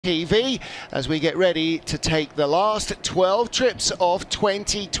TV as we get ready to take the last 12 trips of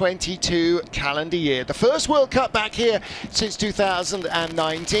 2022 calendar year. The first World Cup back here since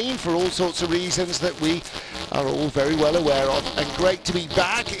 2019 for all sorts of reasons that we are all very well aware of. And great to be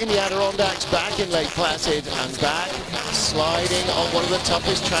back in the Adirondacks, back in Lake Placid and back sliding on one of the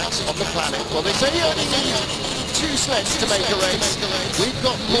toughest tracks on the planet. Well, they say you only need 2 sleds to make a race. We've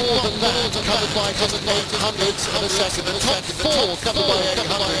got more than that, covered by just 800ths of a second. The top 4 covered by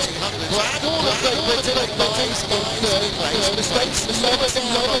 800. Glad all of Great Britain lies in 3rd place. Mistakes never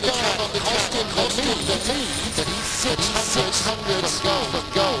down on the track. Cost him the lead, but he's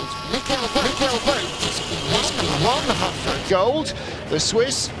 600 gold. Mikel Vogt is 100 gold. The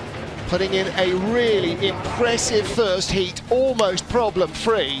Swiss putting in a really impressive first heat, almost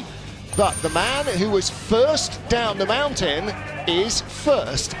problem-free. But the man who was first down the mountain is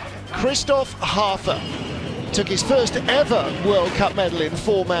first. Christoph Hafer took his first ever World Cup medal in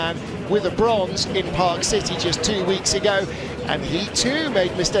 4-man with a bronze in Park City just 2 weeks ago. And he too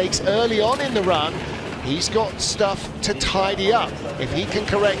made mistakes early on in the run. He's got stuff to tidy up. If he can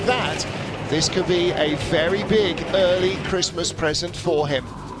correct that, this could be a very big early Christmas present for him.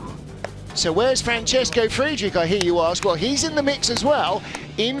 So where's Francesco Friedrich, I hear you ask? Well, he's in the mix as well,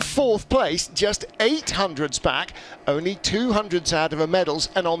 in 4th place, just 800s back, only 200s out of a medals.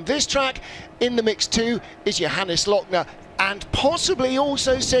 And on this track, in the mix too, is Johannes Lochner and possibly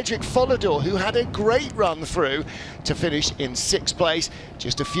also Cedric Follador, who had a great run through to finish in 6th place,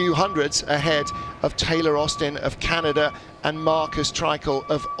 just a few hundreds ahead of Taylor Austin of Canada and Marcus Treichel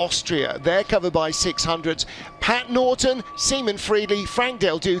of Austria. They're covered by 600s. Pat Norton, Seaman Friedley, Frank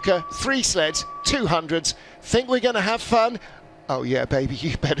Del Duca, 3 sleds, 200s. Think we're going to have fun? Oh yeah, baby,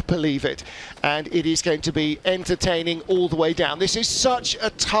 you better believe it. And it is going to be entertaining all the way down. This is such a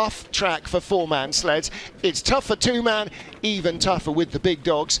tough track for 4-man sleds. It's tough for 2-man, even tougher with the big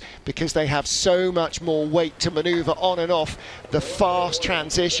dogs because they have so much more weight to maneuver on and off the fast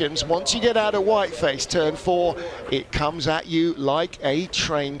transitions. Once you get out of Whiteface, turn 4, it comes at you like a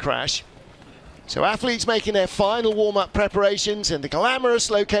train crash. So athletes making their final warm-up preparations in the glamorous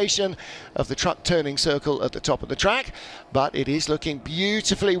location of the truck turning circle at the top of the track. But it is looking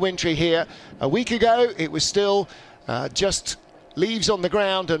beautifully wintry here. A week ago, it was still just leaves on the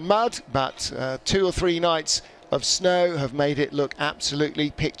ground and mud, but 2 or 3 nights of snow have made it look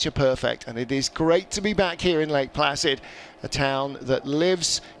absolutely picture perfect. And it is great to be back here in Lake Placid, a town that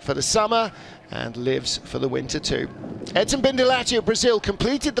lives for the summer and lives for the winter too. Edson Bindilati of Brazil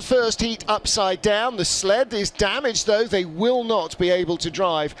completed the first heat upside down. The sled is damaged though. They will not be able to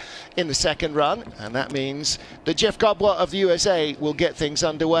drive in the second run. And that means that Jeff Gabwa of the USA will get things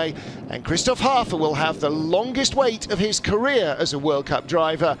underway. And Christoph Hafer will have the longest wait of his career as a World Cup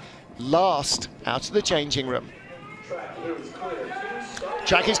driver, last out of the changing room.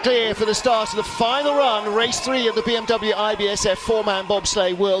 Track is clear for the start of the final run, race 3 of the BMW IBSF 4-man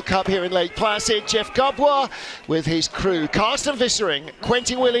bobsleigh World Cup here in Lake Placid. Jeff Gabwa with his crew, Carsten Vissering,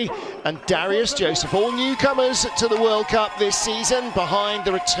 Quentin Willey and Darius Joseph, all newcomers to the World Cup this season. Behind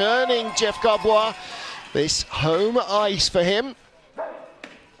the returning Jeff Gabwa, this home ice for him.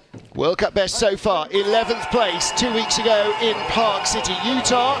 World Cup best so far, 11th place 2 weeks ago in Park City,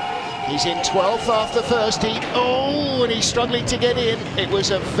 Utah. He's in 12th after the first heat. Oh, and he's struggling to get in. It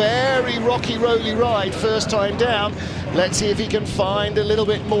was a very rocky, rolly ride first time down. Let's see if he can find a little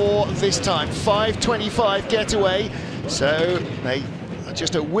bit more this time. 5:25 getaway. So they are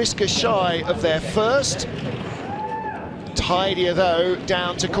just a whisker shy of their first. Tidier though,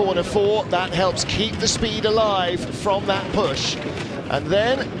 down to corner 4. That helps keep the speed alive from that push. And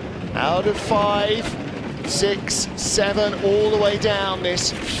then out of 5, 6, 7, all the way down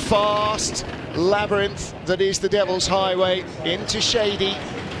this fast labyrinth that is the Devil's Highway into Shady.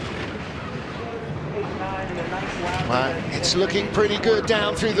 Well, it's looking pretty good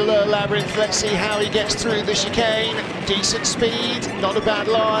down through the lower labyrinth. Let's see how he gets through the chicane. Decent speed, not a bad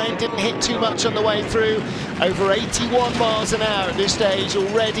line, didn't hit too much on the way through. Over 81 miles an hour at this stage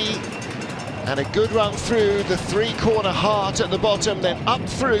already. And a good run through the 3-corner heart at the bottom, then up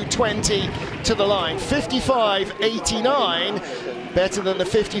through 20 to the line. 55.89, better than the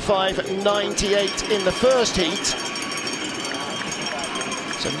 55.98 in the first heat.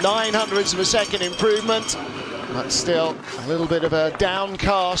 So 900ths of a second improvement, but still a little bit of a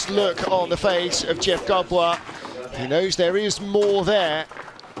downcast look on the face of Jeff Gabwa. He knows there is more there.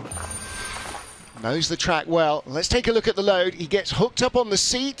 Knows the track well. Let's take a look at the load. He gets hooked up on the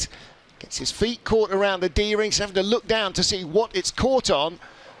seat. Gets his feet caught around the D-rings, having to look down to see what it's caught on.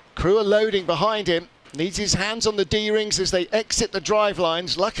 Crew are loading behind him. Needs his hands on the D-rings as they exit the drive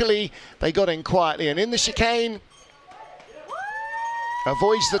lines. Luckily, they got in quietly. And in the chicane,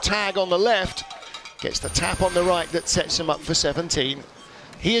 avoids the tag on the left, gets the tap on the right that sets him up for 17.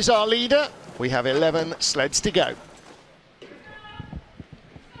 He is our leader. We have 11 sleds to go.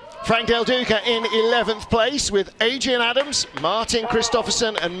 Frank Del Duca in 11th place with Adrian Adams, Martin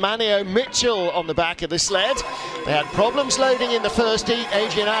Christopherson and Manio Mitchell on the back of the sled. They had problems loading in the first heat.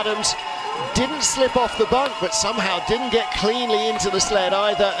 Adrian Adams didn't slip off the bunk, but somehow didn't get cleanly into the sled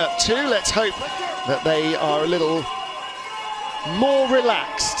either at 2. Let's hope that they are a little more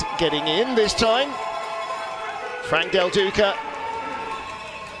relaxed getting in this time. Frank Del Duca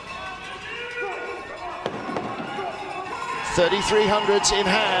 3,300s in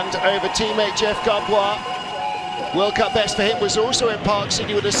hand over teammate Jeff Gadbois. World Cup best for him was also in Park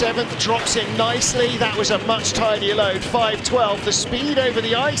City with a 7th, drops in nicely. That was a much tidier load, 5.12. The speed over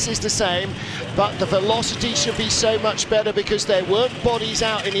the ice is the same, but the velocity should be so much better because there weren't bodies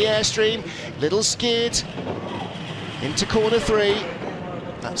out in the airstream. Little skid into corner 3.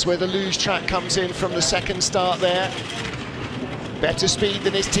 That's where the luge track comes in from the second start there. Better speed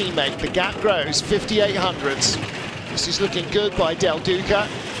than his teammate. The gap grows, 5,800s. This is looking good by Del Duca.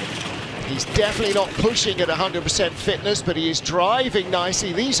 He's definitely not pushing at 100% fitness, but he is driving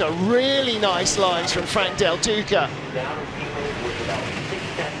nicely. These are really nice lines from Frank Del Duca.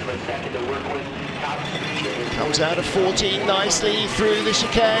 Comes out of 14 nicely through the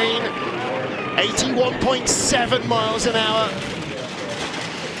chicane. 81.7 miles an hour.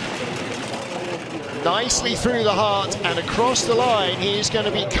 Nicely through the heart and across the line. He is going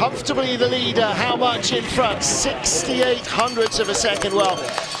to be comfortably the leader. How much in front? 6,800ths of a second. Well,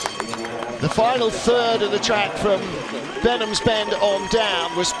 the final third of the track from Benham's Bend on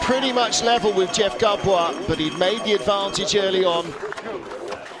down was pretty much level with Jeff Gadbois, but he'd made the advantage early on.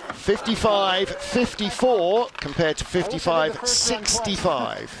 55-54 compared to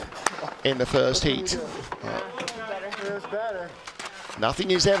 55-65 in the first heat.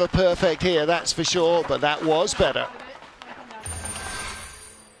 Nothing is ever perfect here, that's for sure, but that was better.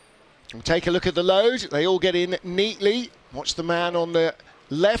 We'll take a look at the load. They all get in neatly. Watch the man on the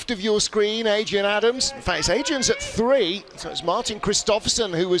left of your screen, Adrian Adams. In fact, Adrian's at 3, so it's Martin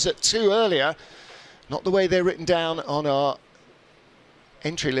Christopherson who was at 2 earlier. Not the way they're written down on our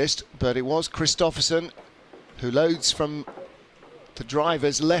entry list, but it was Christopherson who loads from the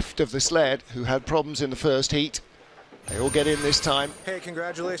driver's left of the sled, who had problems in the first heat. They all get in this time. Hey,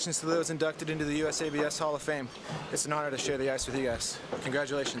 congratulations to those inducted into the US IBSF Hall of Fame. It's an honor to share the ice with you guys.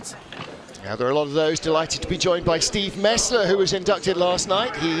 Congratulations. Now, there are a lot of those delighted to be joined by Steve Messler, who was inducted last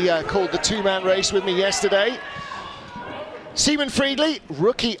night. He called the 2-man race with me yesterday. Simon Friedli,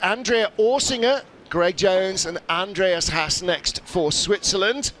 rookie Andrea Orsinger, Greg Jones and Andreas Haas next for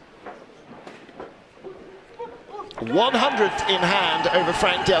Switzerland. 100th in hand over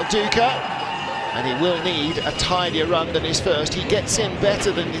Frank Del Duca. And he will need a tidier run than his first. He gets in better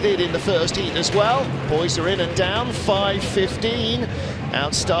than he did in the first heat as well. Boys are in and down, 5.15.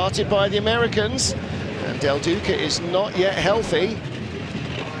 Outstarted by the Americans. And Del Duca is not yet healthy.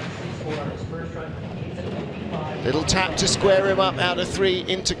 Little tap to square him up out of 3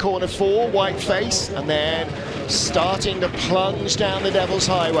 into corner 4, white face. And then starting to plunge down the Devil's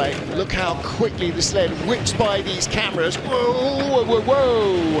Highway. Look how quickly the sled whips by these cameras. Whoa, whoa,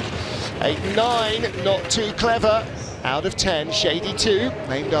 whoa. 8-9, not too clever. Out of 10, Shady 2,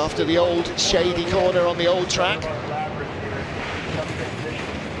 named after the old Shady corner on the old track.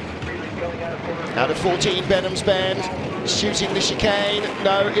 Out of 14, Benham's Bend, shooting the chicane.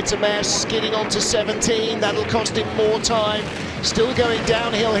 No, it's a mess, skidding on to 17. That'll cost him more time. Still going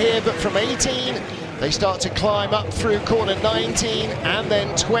downhill here, but from 18, they start to climb up through corner 19 and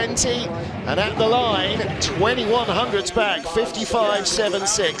then 20. And at the line, 2,100s back,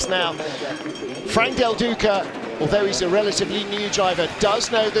 55.76. Now, Frank Del Duca, although he's a relatively new driver,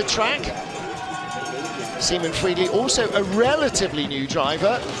 does know the track. Simon Friedli, also a relatively new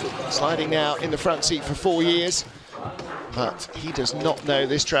driver, sliding now in the front seat for 4 years. But he does not know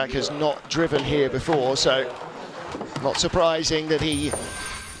this track, has not driven here before, so not surprising that he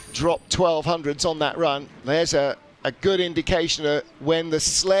dropped 1,200s on that run. There's a good indication of when the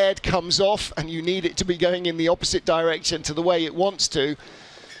sled comes off and you need it to be going in the opposite direction to the way it wants to.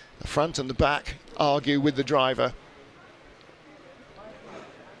 The front and the back argue with the driver.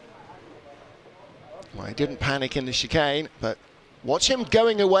 Well, he didn't panic in the chicane, but watch him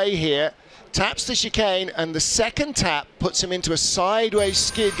going away here. Taps the chicane, and the second tap puts him into a sideways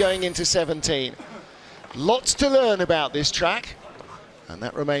skid going into 17. Lots to learn about this track, and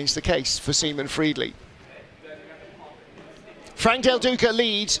that remains the case for Simon Friedli. Frank Del Duca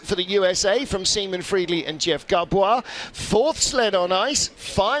leads for the USA from Simon Friedli and Jeff Gadbois. 4th sled on ice,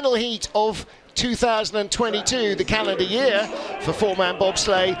 final heat of 2022, the calendar year for four-man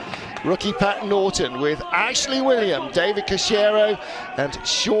bobsleigh. Rookie Pat Norton with Ashley William, David Cachero and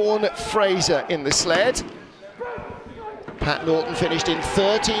Sean Fraser in the sled. Pat Norton finished in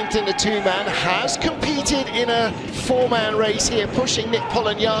 13th in the two-man, has competed in a four-man race here, pushing Nick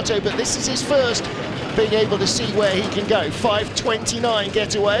Polagnato, but this is his first being able to see where he can go. 5:29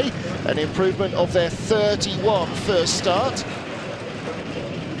 getaway, an improvement of their 31 first start.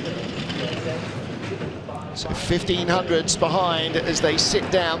 So 1500s behind as they sit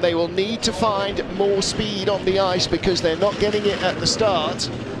down. They will need to find more speed on the ice because they're not getting it at the start.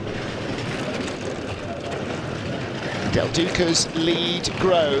 Del Duca's lead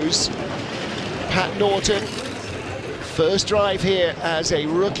grows. Pat Norton, first drive here as a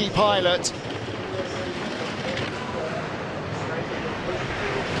rookie pilot.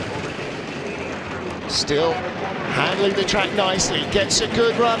 Still handling the track nicely, gets a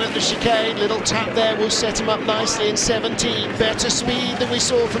good run at the chicane, little tap there will set him up nicely in 17, better speed than we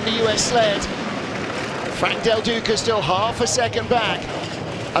saw from the US sled. Frank Del Duca still half a second back,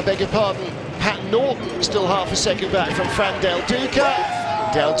 I beg your pardon, Pat Norton still half a second back from Frank Del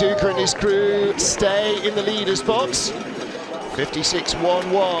Duca. Del Duca and his crew stay in the leader's box.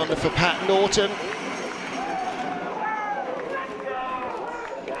 56.11 for Pat Norton.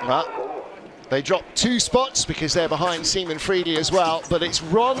 Well, they dropped 2 spots because they're behind Seaman Friedli as well, but it's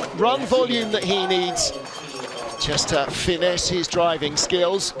run volume that he needs just to finesse his driving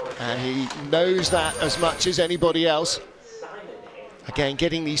skills, and he knows that as much as anybody else. Again,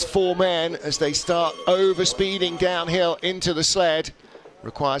 getting these 4 men as they start over-speeding downhill into the sled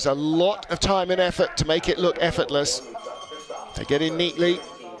requires a lot of time and effort to make it look effortless. They get in neatly,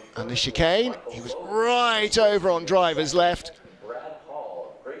 and the chicane, he was right over on driver's left.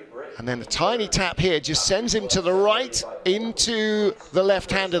 And then the tiny tap here just sends him to the right into the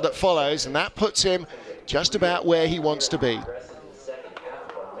left-hander that follows, and that puts him just about where he wants to be.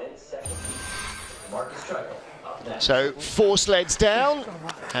 So 4 sleds down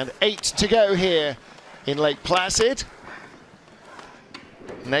and 8 to go here in Lake Placid.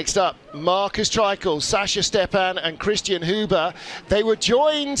 Next up, Marcus Treichel, Sasha Stepan and Christian Huber. They were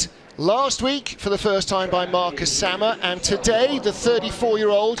joined last week for the first time by Marcus Sammer, and today the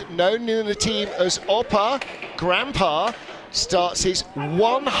 34-year-old, known in the team as Oppa, Grandpa, starts his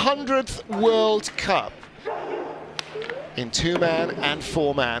 100th World Cup in 2-man and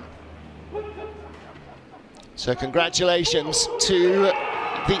 4-man. So congratulations to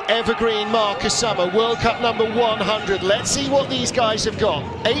the evergreen Marcus Sammer, World Cup number 100. Let's see what these guys have got.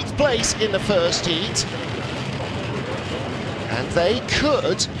 8th place in the first heat. And they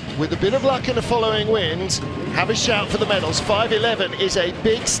could, with a bit of luck and a following wind, have a shout for the medals. 5:11 is a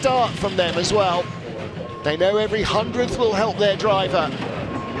big start from them as well. They know every 100th will help their driver.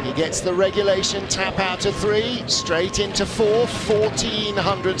 He gets the regulation tap out of 3, straight into 4,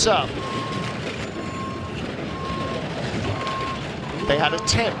 1400s up. They had a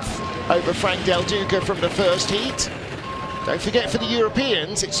 10th over Frank Del Duca from the first heat. Don't forget, for the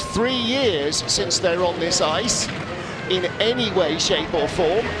Europeans, it's 3 years since they're on this ice in any way, shape or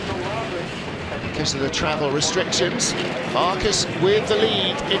form because of the travel restrictions. Marcus with the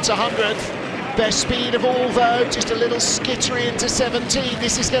lead, it's 100th. Best speed of all though, just a little skittery into 17.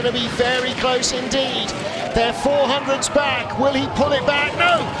 This is going to be very close indeed. They're 400s back, will he pull it back?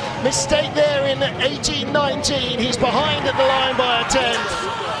 No! Mistake there in 18-19, he's behind at the line by a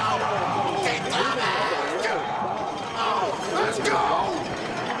 10th.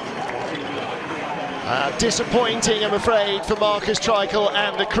 Disappointing, I'm afraid, for Marcus Treichel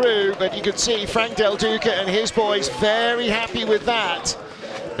and the crew, but you could see Frank Del Duca and his boys very happy with that.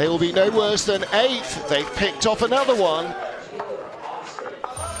 They will be no worse than 8th. They've picked off another one.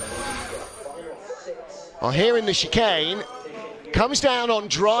 Well, here in the chicane, comes down on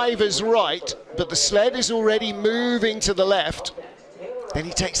driver's right, but the sled is already moving to the left. Then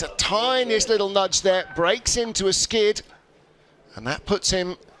he takes the tiniest little nudge there, breaks into a skid, and that puts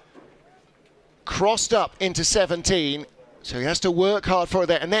him crossed up into 17. So he has to work hard for it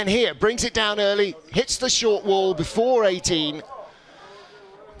there. And then here, brings it down early, hits the short wall before 18,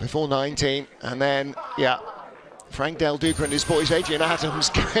 before 19, and then, yeah, Frank Del Duca and his boys, Adrian Adams,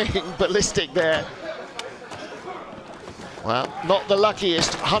 going ballistic there. Well, not the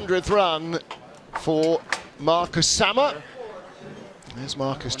luckiest 100th run for Marcus Sammer. There's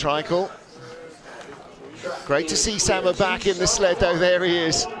Marcus Treichel. Great to see Sammer back in the sled, though. There he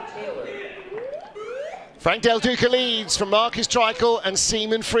is. Frank Del Duca leads from Marcus Treichel and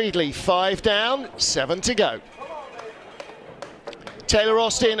Seaman Friedli. 5 down, 7 to go. Taylor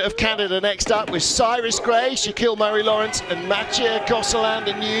Austin of Canada next up with Cyrus Gray, Shaquille Murray-Lawrence and Mathieu Gosselin,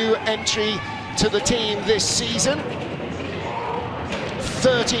 the new entry to the team this season.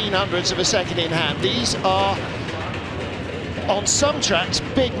 1300ths of a second in hand. These are, on some tracks,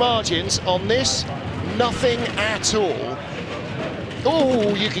 big margins. On this, nothing at all.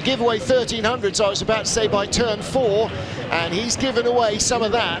 Oh, you could give away 1300ths, I was about to say, by turn 4, and he's given away some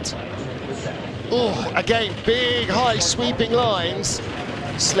of that. Oh, again, big, high sweeping lines.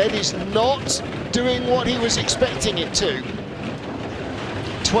 Sled is not doing what he was expecting it to.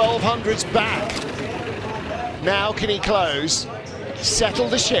 1200s back. Now can he close? Settle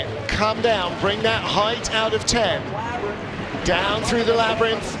the ship, come down, bring that height out of 10. Down through the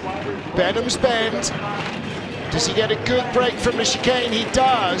labyrinth, Benham's Bend. Does he get a good break from the chicane? He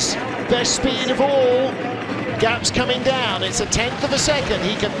does. Best speed of all. Gap's coming down. It's a 1/10 of a second.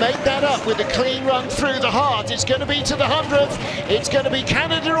 He can make that up with a clean run through the heart. It's going to be to the 100th. It's going to be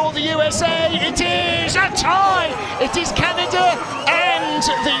Canada or the USA. It is a tie. It is Canada and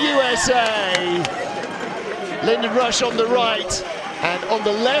the USA. Lyndon Rush on the right. And on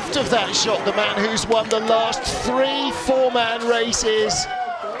the left of that shot, the man who's won the last 3 4-man races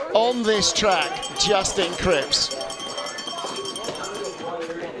on this track, Justin Cripps.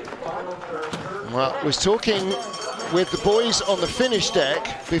 Well, I was talking with the boys on the finish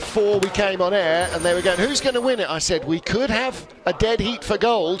deck before we came on air, and they were going, who's going to win it? I said, we could have a dead heat for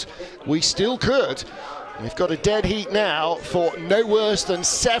gold. We still could. We've got a dead heat now for no worse than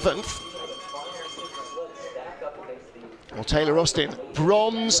 7th. Well, Taylor Austin,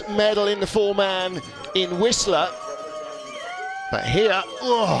 bronze medal in the 4-man in Whistler. But here,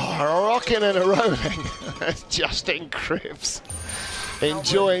 oh, rocking and a-rolling. Justin Cripps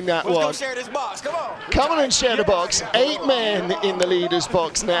enjoying that one. Let's go share this box, come on. Come on and share the box. 8 men in the leaders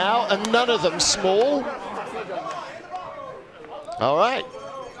box now, and none of them small. All right.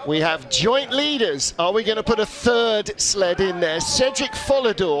 We have joint leaders. Are we going to put a 3rd sled in there? Cedric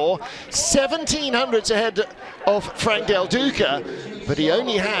Follador, 1700ths ahead of Frank Del Duca, but he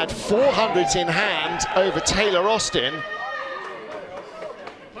only had 400ths in hand over Taylor Austin.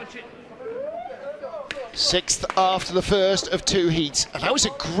 6th after the first of 2 heats. And that was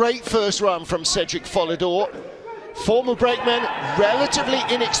a great first run from Cedric Follador. Former brakeman, relatively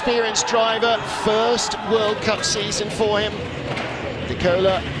inexperienced driver, first World Cup season for him.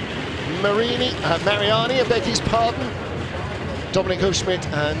 Nicola Mariani, I beg his pardon. Dominic Huschmidt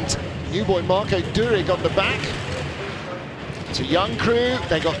and new boy Marco Durig on the back. It's a young crew.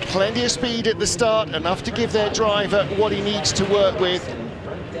 They got plenty of speed at the start, enough to give their driver what he needs to work with.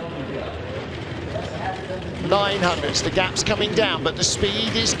 900s, the gap's coming down, but the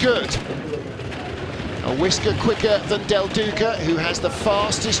speed is good. A whisker quicker than Del Duca, who has the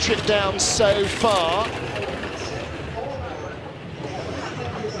fastest trip down so far.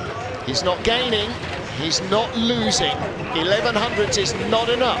 He's not gaining, he's not losing. 1100s is not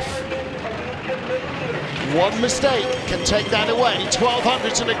enough. One mistake can take that away.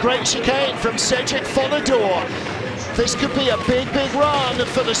 1200s and a great chicane from Cedric Follador. This could be a big, big run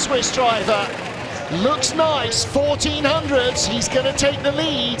for the Swiss driver. Looks nice, 1400s, he's going to take the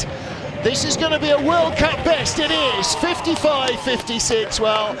lead. This is going to be a World Cup best, it is, 55-56.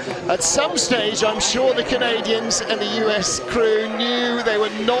 Well, at some stage, I'm sure the Canadians and the US crew knew they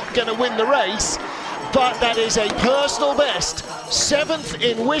were not going to win the race, but that is a personal best. 7th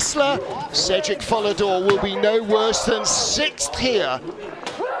in Whistler. Cedric Follador will be no worse than 6th here.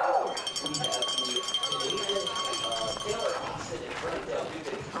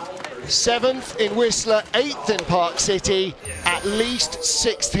 Seventh in Whistler, 8th in Park City, at least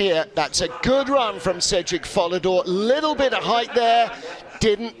 6th here. That's a good run from Cedric Follador. Little bit of height there,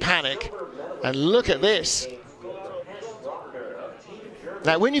 didn't panic. And look at this.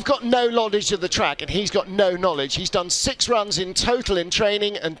 Now, when you've got no knowledge of the track, and he's got no knowledge, he's done 6 runs in total in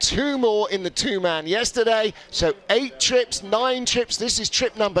training and 2 more in the 2-man yesterday. So 8 trips, 9 trips. This is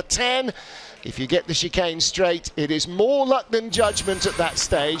trip number 10. If you get the chicane straight, it is more luck than judgment at that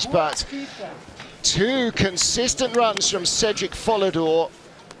stage, but 2 consistent runs from Cedric Follador,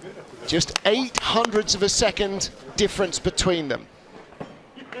 just 800ths of a second difference between them.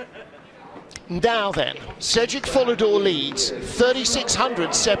 Now then, Cedric Follador leads.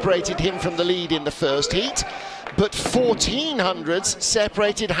 3600ths separated him from the lead in the first heat, but 1400ths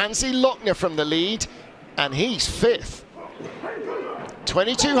separated Hansi Lochner from the lead, and he's 5th.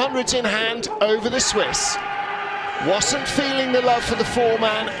 2200ths in hand over the Swiss. Wasn't feeling the love for the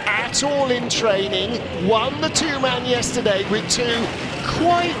 4-man at all in training. Won the 2-man yesterday with 2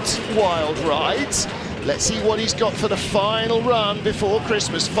 quite wild rides. Let's see what he's got for the final run before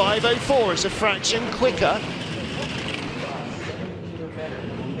Christmas. 5:04 is a fraction quicker.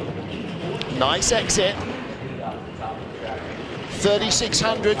 Nice exit.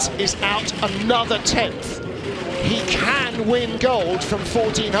 3600s is out another 10th. He can win gold from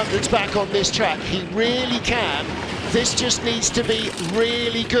 1400s back on this track. He really can. This just needs to be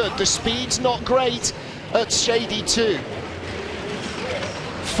really good. The speed's not great at Shady 2.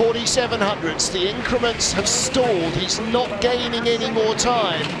 4700s, the increments have stalled. He's not gaining any more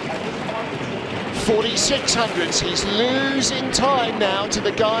time. 4600s, he's losing time now to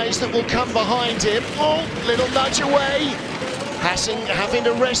the guys that will come behind him. Oh, little nudge away. Having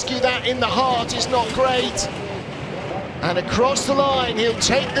to rescue that in the heart is not great. And across the line, he'll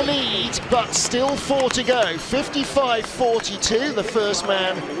take the lead, but still 4 to go. 55.42, the first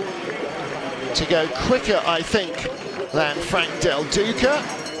man to go quicker, I think, than Frank Del Duca.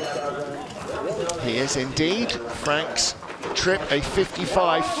 He is indeed. Frank's trip a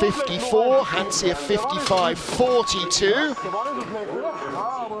 55.54, Hansi a 55.42.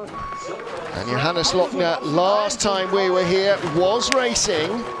 And Johannes Lochner, last time we were here, was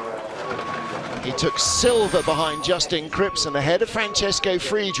racing. He took silver behind Justin Kripsen ahead of Francesco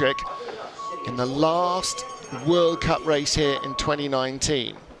Friedrich in the last World Cup race here in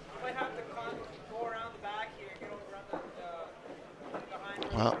 2019.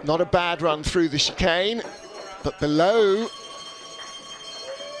 Well, not a bad run through the chicane, but below,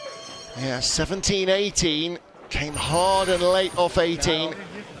 yeah, 17-18, came hard and late off 18.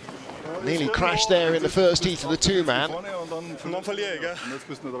 Nearly crashed there in the first heat of the two-man.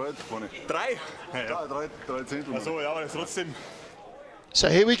 So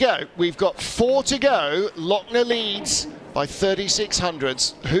here we go. We've got 4 to go. Lochner leads by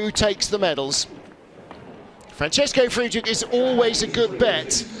 3600s. Who takes the medals? Francesco Friedrich is always a good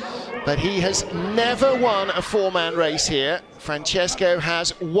bet, but he has never won a 4-man race here. Francesco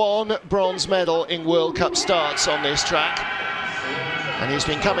has 1 bronze medal in World Cup starts on this track. And he's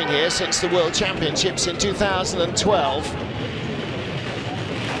been coming here since the World Championships in 2012.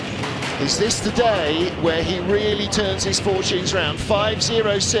 Is this the day where he really turns his fortunes round?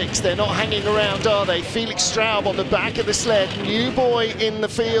 5.06, they're not hanging around, are they? Felix Straub on the back of the sled, new boy in the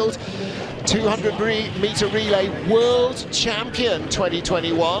field, 200-meter relay world champion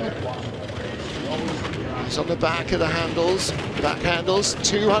 2021. He's on the back of the handles, back handles,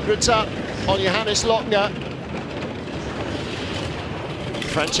 200s up on Johannes Lochner.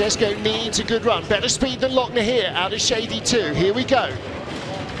 Francesco needs a good run. Better speed than Lochner here, out of Shady 2. Here we go.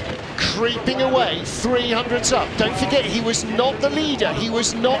 Creeping away, 300s up. Don't forget, he was not the leader. He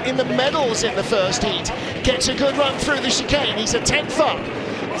was not in the medals in the first heat. Gets a good run through the chicane. He's a 10th up.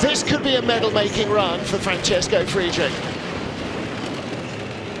 This could be a medal-making run for Francesco Friedrich.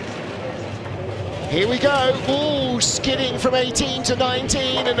 Here we go. Ooh, skidding from 18 to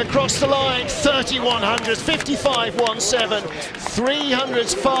 19 and across the line. 3100s, 55.17.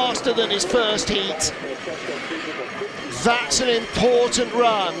 300s faster than his first heat. That's an important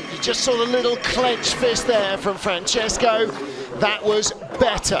run. You just saw the little clenched fist there from Francesco. That was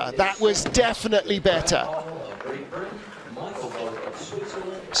better. That was definitely better.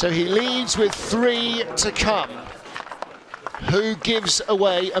 So he leads with 3 to come. Who gives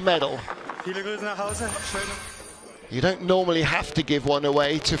away a medal? You don't normally have to give one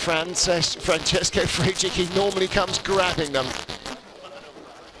away to Francesco Friedrich. He normally comes grabbing them.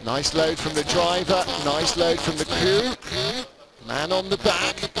 Nice load from the driver, nice load from the crew. Man on the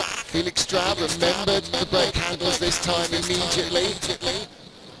back. Felix Straub remembered the brake handles this time immediately.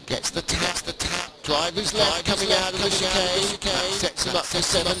 Gets the tap. Driver's left coming out of the chicane. Sets him up to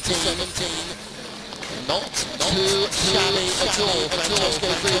 17. Not too shabby at all. Francesco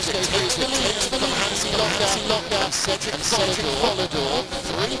Friedrich takes the lead from Hansi Lochner and Cedric Follador.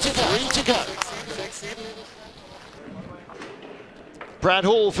 3 to go. Brad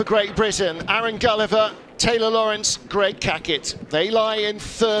Hall for Great Britain, Aaron Gulliver, Taylor Lawrence, Greg Cackett. They lie in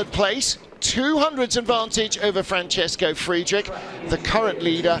 3rd place. 200s advantage over Francesco Friedrich, the current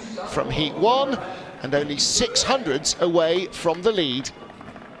leader from Heat 1, and only 600s away from the lead.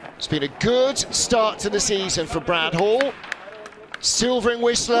 It's been a good start to the season for Brad Hall. Silver in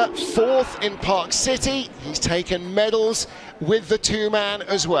Whistler, 4th in Park City. He's taken medals with the 2-man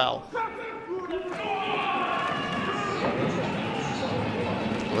as well.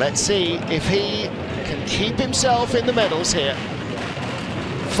 Let's see if he can keep himself in the medals here.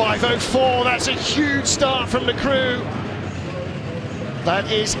 5.04, that's a huge start from the crew.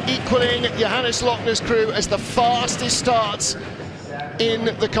 That is equaling Johannes Lochner's crew as the fastest starts in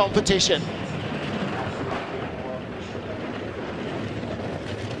the competition.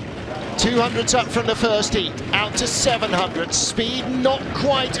 200s up from the first heat, out to 700. Speed not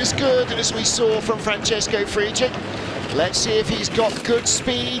quite as good as we saw from Francesco Friedrich. Let's see if he's got good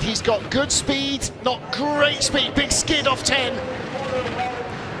speed. He's got good speed, not great speed. Big skid off 10.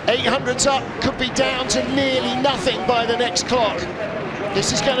 800s up, could be down to nearly nothing by the next clock.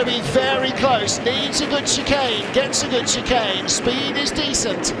 This is going to be very close. Needs a good chicane, gets a good chicane. Speed is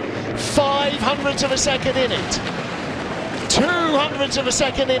decent. 500ths of a second in it. 200ths of a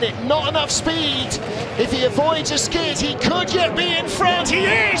second in it. Not enough speed. If he avoids a skid, he could yet be in front. He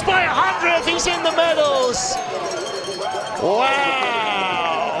is by 100th. He's in the medals.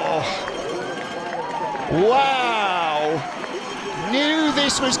 Wow. Wow. Knew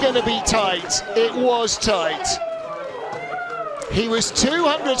this was going to be tight. It was tight. He was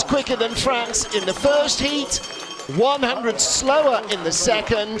 200ths quicker than France in the first heat, 100 slower in the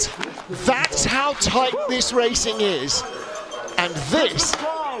second. That's how tight this racing is. And this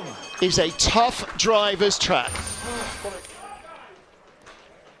is a tough driver's track.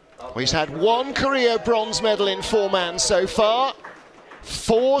 He's had 1 Korea bronze medal in 4-man so far,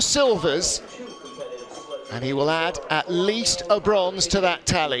 4 silvers, and he will add at least a bronze to that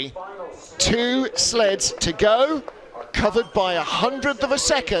tally. 2 sleds to go, covered by 100th of a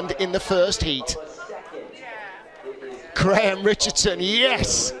second in the first heat. Graham Richardson,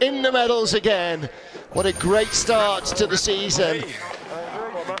 yes, in the medals again. What a great start to the season.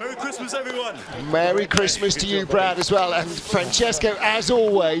 Merry Christmas, everyone. Merry Christmas to you, Brad, as well. And Francesco, as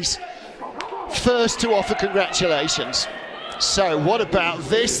always, first to offer congratulations. So what about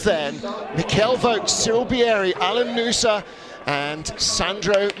this then? Mikel Vogt, Cyril Bieri, Alan Nusa and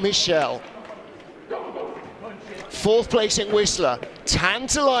Sandro Michel. 4th place in Whistler,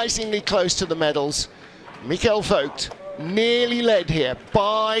 tantalisingly close to the medals. Mikel Vogt nearly led here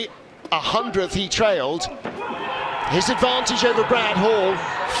by 100th. He trailed. His advantage over Brad Hall,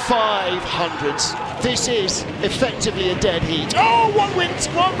 500ths. This is effectively a dead heat. Oh, one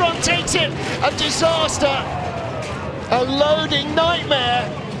run takes it. A disaster. A loading nightmare.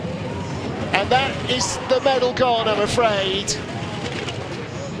 And that is the medal gone, I'm afraid.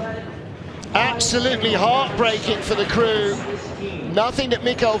 Absolutely heartbreaking for the crew. Nothing that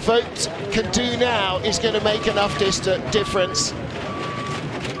Mikel Vogt can do now is going to make enough difference.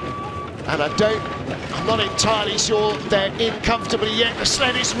 And I'm not entirely sure they're in comfortably yet. The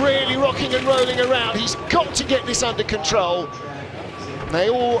sled is really rocking and rolling around. He's got to get this under control. They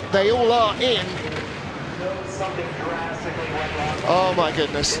all are in. Oh my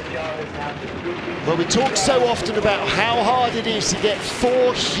goodness. Well, we talk so often about how hard it is to get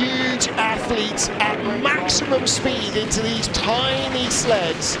 4 huge athletes at maximum speed into these tiny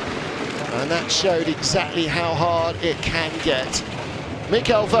sleds. And that showed exactly how hard it can get.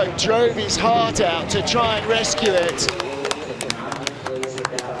 Mikel Vogt drove his heart out to try and rescue it.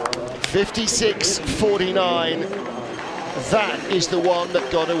 56.49. That is the one that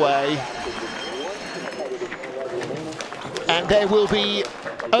got away. And there will be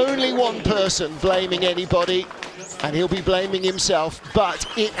only one person blaming anybody, and he'll be blaming himself, but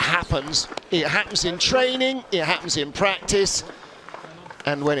it happens. It happens in training, it happens in practice,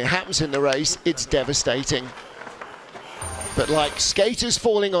 and when it happens in the race, it's devastating. But like skaters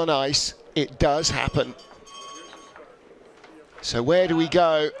falling on ice, it does happen. So where do we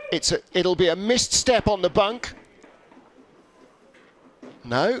go? It'll be a missed step on the bunk.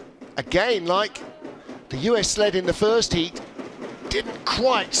 No, again, like the US sled in the first heat, didn't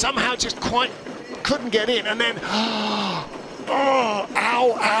quite, somehow just quite couldn't get in, and then, oh, ow,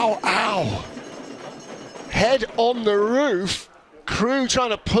 ow, ow. Head on the roof, crew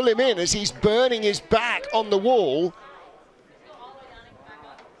trying to pull him in as he's burning his back on the wall.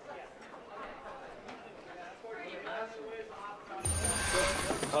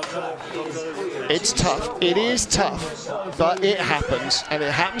 It's tough, it is tough, but it happens, and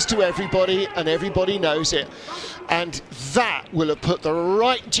it happens to everybody, and everybody knows it. And that will have put the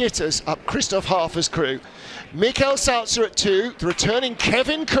right jitters up Christoph Hafer's crew. Mikel Salzer at 2, the returning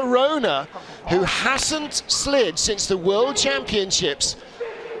Kevin Corona, who hasn't slid since the World Championships,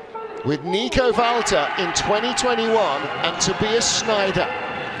 with Nico Walter in 2021 and Tobias Schneider.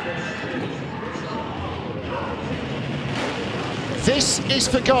 This is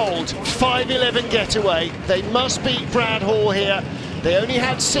for gold, 5:11 getaway. They must beat Brad Hall here. They only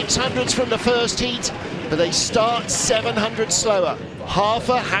had 600s from the first heat, but they start 700 slower.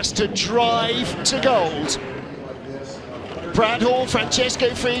 Hafer has to drive to gold. Brad Hall, Francesco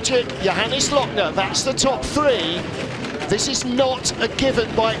Friedrich, Johannes Lochner, that's the top 3. This is not a given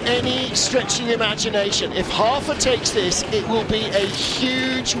by any stretch of the imagination. If Hafer takes this, it will be a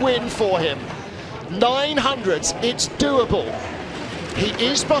huge win for him. 900s, it's doable. He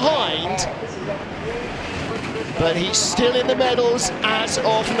is behind, but he's still in the medals as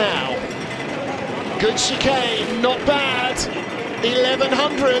of now. Good chicane, not bad.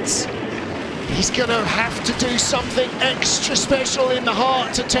 1100s. He's going to have to do something extra special in the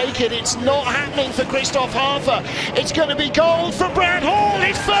heart to take it. It's not happening for Christoph Harfer. It's going to be gold for Brad Hall,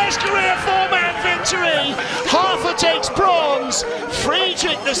 his first career four-man victory. Harfer takes bronze,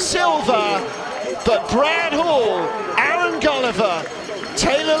 Friedrich the silver, but Brad Hall, Aaron Gulliver,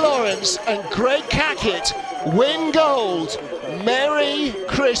 Taylor Lawrence and Greg Cackett win gold. Merry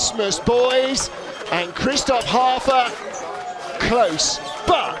Christmas, boys. And Christoph Harfer, close,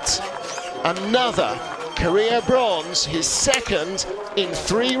 but another career bronze, his second in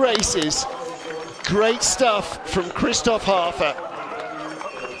 3 races. Great stuff from Christoph Harfer.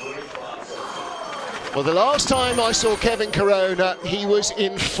 Well, the last time I saw Kevin Corona, he was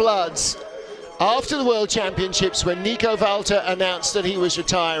in floods after the World Championships when Nico Walter announced that he was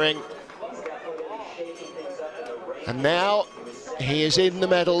retiring. And now he is in the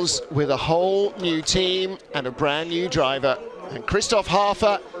medals with a whole new team and a brand new driver. And Christoph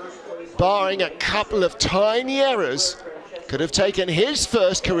Harfer, barring a couple of tiny errors, could have taken his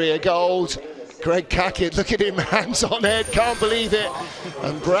first career gold. Greg Cackett, look at him, hands on head, can't believe it.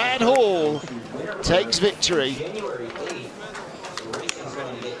 And Brad Hall takes victory.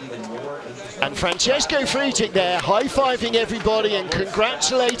 And Francesco Friedrich there, high-fiving everybody and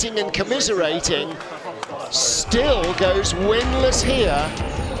congratulating and commiserating, still goes winless here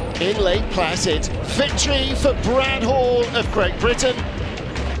in Lake Placid. Victory for Brad Hall of Great Britain.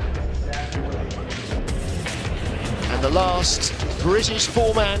 And the last British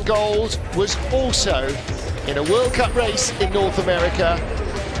four-man gold was also in a World Cup race in North America.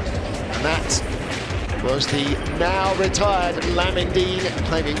 And that was the now retired Lamindine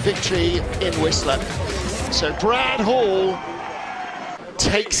claiming victory in Whistler. So Brad Hall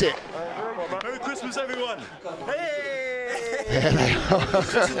takes it. Merry Christmas, everyone. Hey! There they are.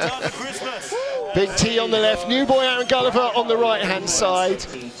 Christmas. Big T on the left, new boy Aaron Gulliver on the right-hand side.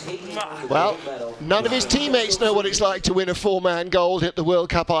 Well, none of his teammates know what it's like to win a four-man gold at the World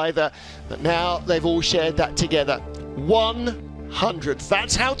Cup either, but now they've all shared that together. 100,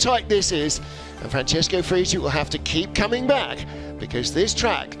 that's how tight this is. And Francesco Friedrich will have to keep coming back because this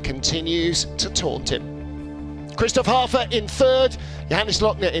track continues to taunt him. Christoph Harfer in 3rd, Johannes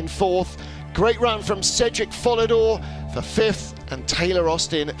Lochner in 4th. Great run from Cedric Follador for 5th and Taylor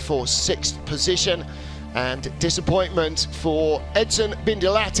Austin for 6th position. And disappointment for Edson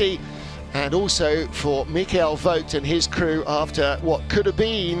Bindilati and also for Michael Vogt and his crew after what could have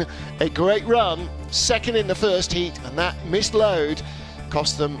been a great run. 2nd in the first heat, and that missed load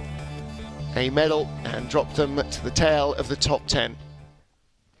cost them a medal and dropped them to the tail of the top 10.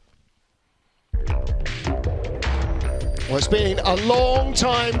 Well, it's been a long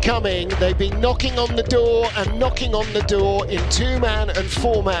time coming. They've been knocking on the door and knocking on the door in 2-man and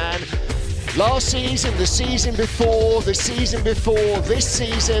 4-man. Last season, the season before, the season before, this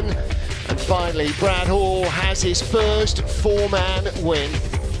season, and finally Brad Hall has his first 4-man win.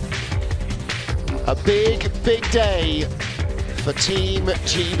 A big, big day for Team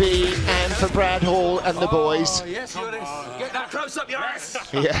GB and for Brad Hall and the boys. Oh, yes, get that close up your ass.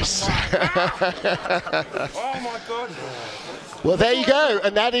 Yes. Oh my God. Well, there you go,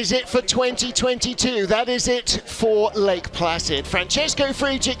 and that is it for 2022. That is it for Lake Placid. Francesco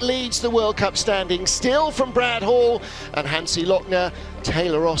Friedrich leads the World Cup standings, still from Brad Hall and Hansi Lochner.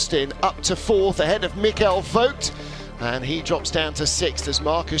 Taylor Austin up to 4th ahead of Michael Vogt, and he drops down to 6th as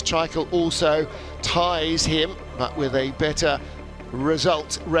Marcus Treichel also ties him, but with a better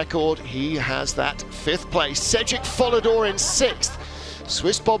result record. He has that 5th place. Cedric Follador in 6th.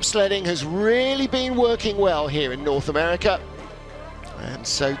 Swiss bobsledding has really been working well here in North America, and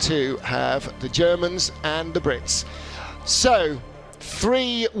so too have the Germans and the Brits. So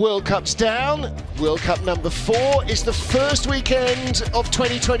 3 World Cups down. World Cup number 4 is the first weekend of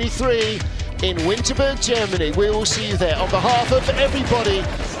 2023 in Winterberg, Germany. We will see you there. On behalf of everybody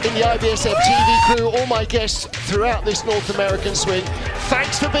in the IBSF TV crew, all my guests throughout this North American swing,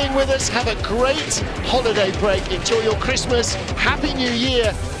 thanks for being with us. Have a great holiday break. Enjoy your Christmas. Happy New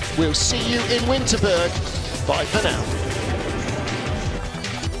Year. We'll see you in Winterberg. Bye for now.